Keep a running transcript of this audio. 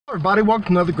Everybody, welcome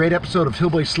to another great episode of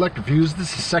Hillbilly Select Reviews.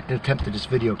 This is the second attempt at this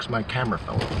video because my camera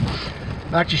fell off.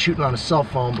 I'm actually shooting on a cell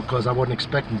phone because I wasn't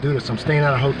expecting to do this. I'm staying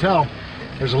at a hotel.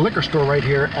 There's a liquor store right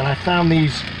here, and I found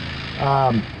these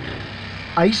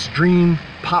Ice Dream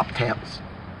Pop Tails,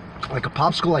 like a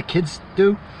popsicle like kids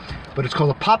do, but it's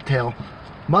called a Pop Tail.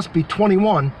 Must be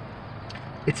 21.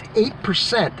 It's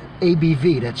 8%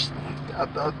 ABV. That's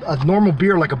a normal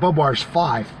beer like a Budweiser is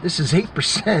 5. This is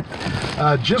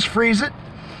 8%. Just freeze it.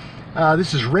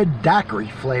 This is red daiquiri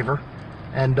flavor,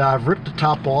 and I've ripped the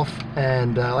top off,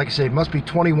 and like I say, it must be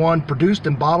 21, produced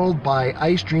and bottled by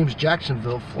Ice Dreams,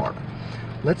 Jacksonville, Florida.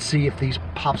 Let's see if these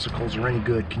popsicles are any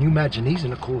good. Can you imagine these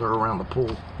in a cooler around the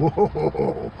pool?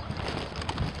 Whoa.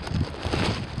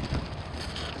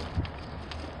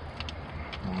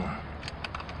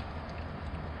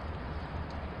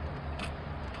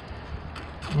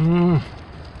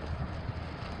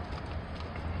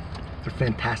 They're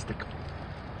fantastic.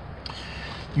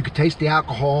 You can taste the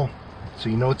alcohol, so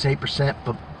you know it's 8%,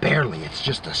 but barely. It's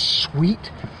just a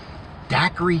sweet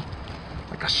daiquiri,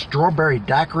 like a strawberry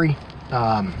daiquiri.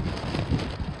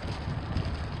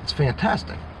 It's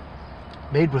fantastic.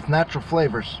 Made with natural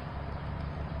flavors.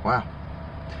 Wow.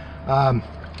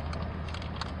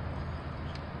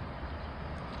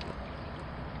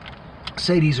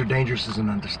 Say these are dangerous is an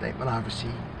understatement,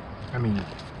 obviously. I mean, you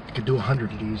could do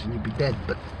 100 of these and you'd be dead,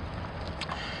 but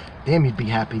damn, you'd be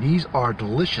happy. These are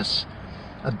delicious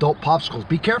adult popsicles.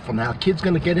 Be careful now, kids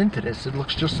gonna get into this. It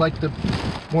looks just like the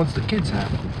ones the kids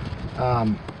have.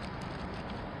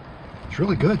 It's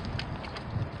really good.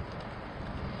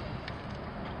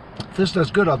 If this does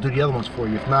good, I'll do the other ones for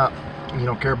you. If not, you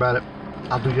don't care about it,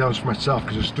 I'll do the others for myself,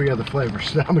 because there's 3 other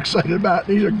flavors that I'm excited about.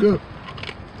 These are good.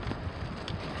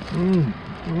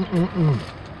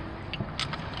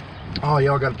 Oh,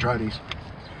 y'all gotta try these.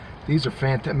 These are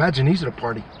fantastic. Imagine these at a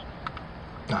party.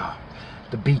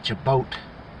 The beach, a boat,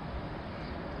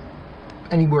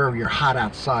 anywhere you're hot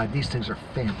outside. These things are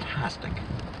fantastic.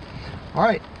 All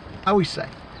right, I always say,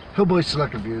 Hillbilly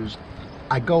Select Reviews,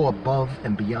 I go above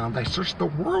and beyond. I search the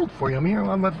world for you. I'm here,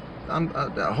 I'm a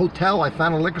hotel, I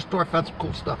found a liquor store, I found some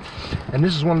cool stuff, and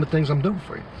this is one of the things I'm doing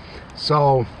for you.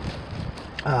 So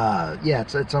yeah,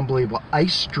 it's unbelievable.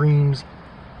 Ice Dreams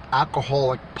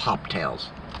alcoholic pop tails.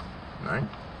 All right,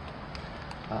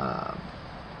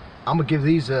 I'm gonna give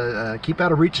these keep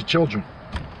out of reach of children.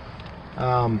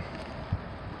 All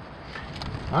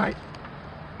right,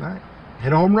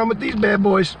 hit a home run with these bad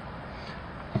boys.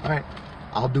 All right,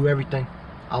 I'll do everything.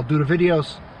 I'll do the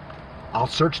videos, I'll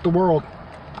search the world,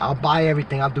 I'll buy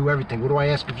everything, I'll do everything. What do I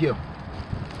ask of you?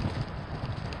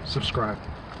 Subscribe.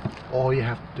 All you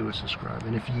have to do is subscribe,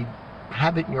 and if you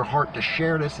have it in your heart to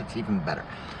share this, it's even better.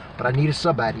 But I need a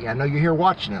sub out of you. I know you're here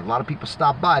watching it. A lot of people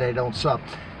stop by, they don't sub.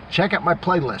 Check out my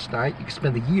playlist. All right, you can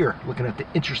spend a year looking at the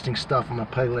interesting stuff on my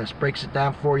playlist. Breaks it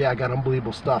down for you. I got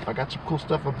unbelievable stuff. I got some cool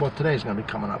stuff I bought today is going to be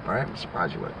coming up. All right, I'm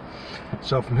surprise you with it.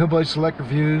 So from Hillbilly Select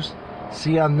Reviews,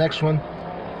 see you on the next one.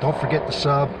 Don't forget to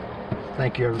sub.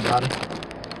 Thank you, everybody.